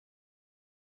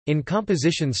In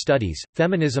composition studies,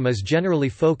 feminism is generally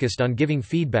focused on giving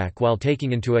feedback while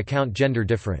taking into account gender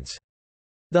difference.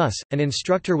 Thus, an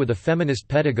instructor with a feminist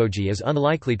pedagogy is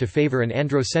unlikely to favor an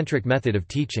androcentric method of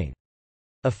teaching.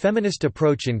 A feminist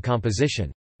approach in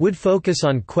composition would focus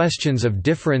on questions of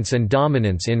difference and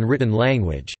dominance in written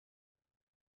language.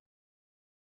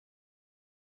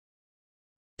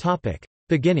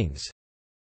 Beginnings.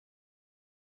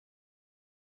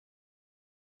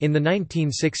 In the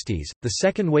 1960s, the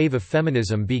second wave of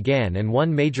feminism began, and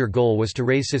one major goal was to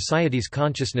raise society's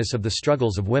consciousness of the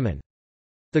struggles of women.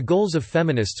 The goals of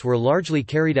feminists were largely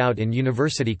carried out in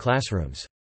university classrooms.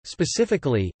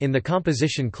 Specifically, in the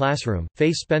composition classroom,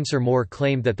 Faye Spencer Moore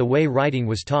claimed that the way writing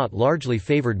was taught largely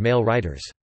favored male writers.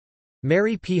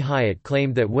 Mary P. Hyatt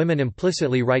claimed that women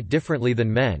implicitly write differently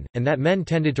than men, and that men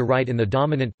tended to write in the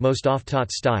dominant, most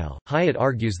oft-taught style. Hyatt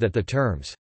argues that the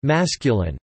terms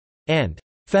masculine and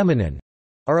feminine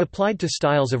are applied to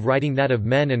styles of writing that of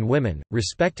men and women,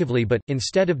 respectively, but,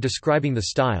 instead of describing the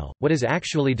style, what is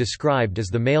actually described is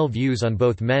the male views on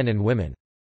both men and women.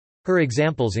 Her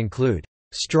examples include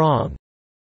strong,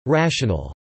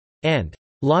 rational, and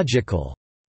logical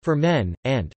for men,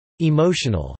 and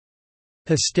emotional,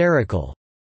 hysterical,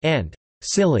 and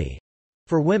silly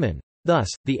for women. Thus,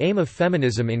 the aim of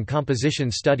feminism in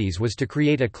composition studies was to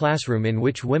create a classroom in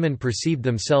which women perceived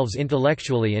themselves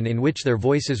intellectually and in which their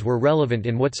voices were relevant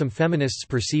in what some feminists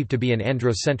perceive to be an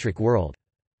androcentric world.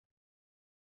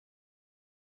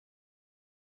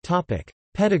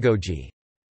 Pedagogy.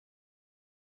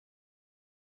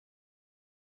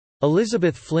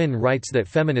 Elizabeth Flynn writes that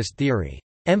feminist theory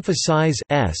emphasizes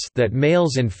that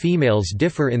males and females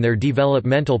differ in their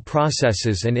developmental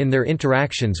processes and in their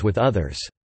interactions with others.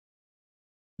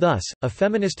 Thus, a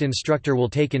feminist instructor will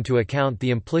take into account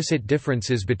the implicit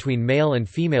differences between male and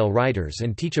female writers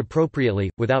and teach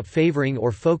appropriately, without favoring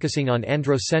or focusing on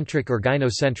androcentric or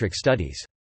gynocentric studies.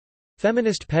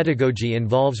 Feminist pedagogy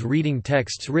involves reading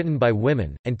texts written by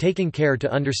women, and taking care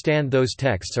to understand those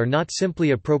texts are not simply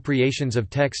appropriations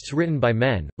of texts written by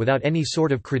men, without any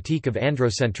sort of critique of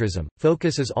androcentrism.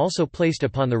 Focus is also placed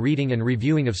upon the reading and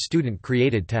reviewing of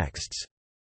student-created texts.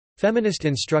 Feminist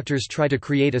instructors try to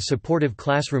create a supportive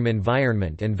classroom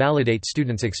environment and validate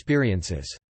students'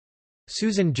 experiences.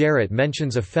 Susan Jarrett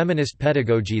mentions a feminist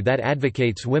pedagogy that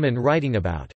advocates women writing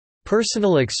about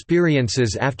personal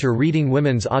experiences after reading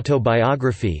women's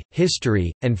autobiography,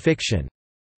 history, and fiction.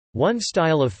 One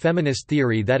style of feminist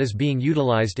theory that is being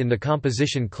utilized in the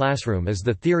composition classroom is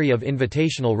the theory of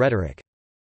invitational rhetoric.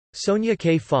 Sonia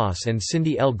K. Foss and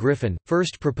Cindy L. Griffin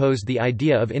first proposed the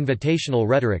idea of invitational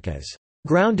rhetoric as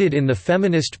grounded in the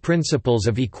feminist principles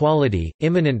of equality,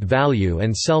 immanent value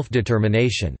and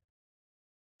self-determination.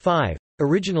 5.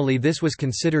 Originally this was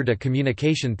considered a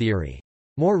communication theory.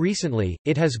 More recently,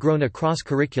 it has grown across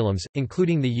curriculums,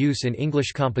 including the use in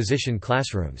English composition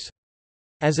classrooms.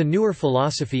 As a newer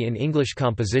philosophy in English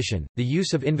composition, the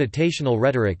use of invitational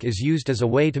rhetoric is used as a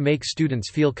way to make students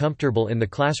feel comfortable in the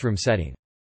classroom setting.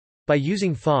 By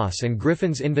using Foss and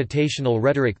Griffin's invitational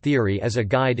rhetoric theory as a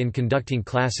guide in conducting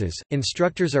classes,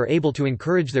 instructors are able to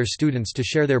encourage their students to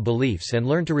share their beliefs and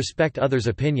learn to respect others'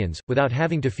 opinions, without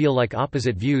having to feel like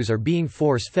opposite views are being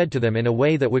force-fed to them in a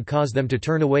way that would cause them to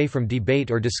turn away from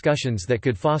debate or discussions that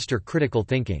could foster critical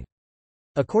thinking.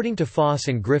 According to Foss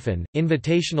and Griffin,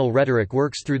 invitational rhetoric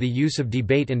works through the use of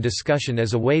debate and discussion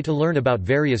as a way to learn about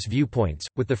various viewpoints,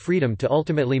 with the freedom to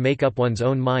ultimately make up one's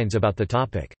own minds about the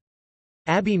topic.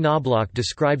 Abby Knobloch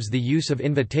describes the use of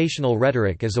invitational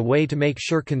rhetoric as a way to make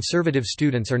sure conservative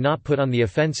students are not put on the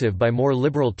offensive by more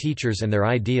liberal teachers and their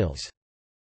ideals.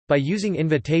 By using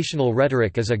invitational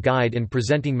rhetoric as a guide in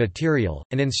presenting material,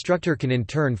 an instructor can in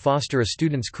turn foster a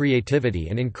student's creativity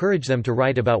and encourage them to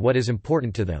write about what is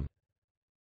important to them.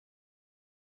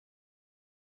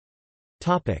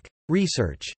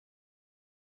 Research.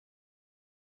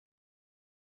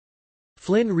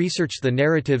 Flynn researched the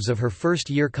narratives of her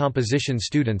first-year composition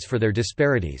students for their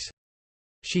disparities.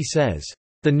 She says,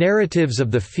 "The narratives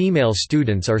of the female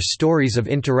students are stories of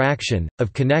interaction,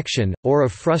 of connection, or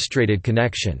of frustrated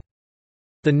connection.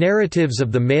 The narratives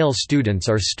of the male students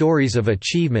are stories of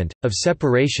achievement, of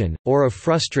separation, or of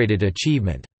frustrated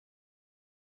achievement."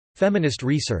 Feminist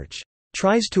research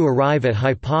tries to arrive at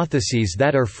hypotheses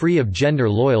that are free of gender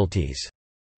loyalties,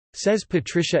 says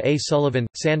Patricia A. Sullivan.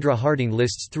 Sandra Harding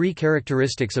lists 3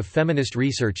 characteristics of feminist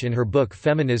research in her book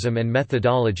Feminism and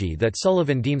Methodology that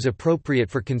Sullivan deems appropriate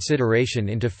for consideration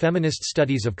into feminist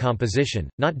studies of composition,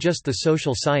 not just the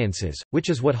social sciences, which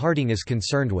is what Harding is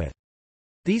concerned with.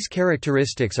 These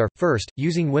characteristics are, first,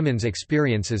 using women's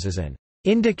experiences as an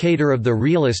indicator of the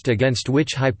realist against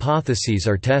which hypotheses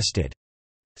are tested.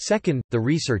 Second, the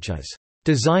research is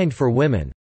designed for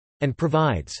women and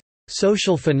provides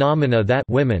social phenomena that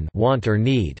women want or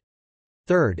need.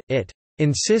 Third, it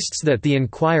insists that the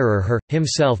inquirer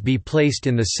himself be placed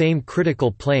in the same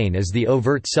critical plane as the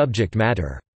overt subject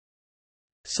matter.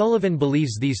 Sullivan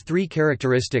believes these three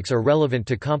characteristics are relevant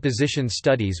to composition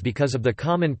studies because of the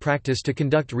common practice to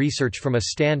conduct research from a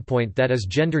standpoint that is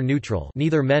gender-neutral,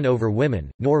 neither men over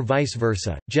women, nor vice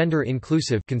versa,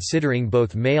 gender-inclusive, considering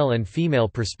both male and female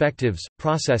perspectives,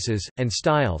 processes, and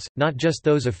styles, not just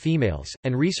those of females,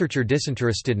 and researcher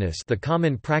disinterestedness, the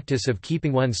common practice of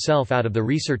keeping oneself out of the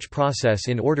research process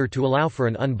in order to allow for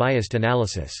an unbiased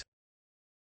analysis.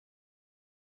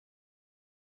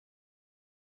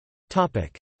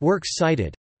 Works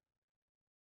cited.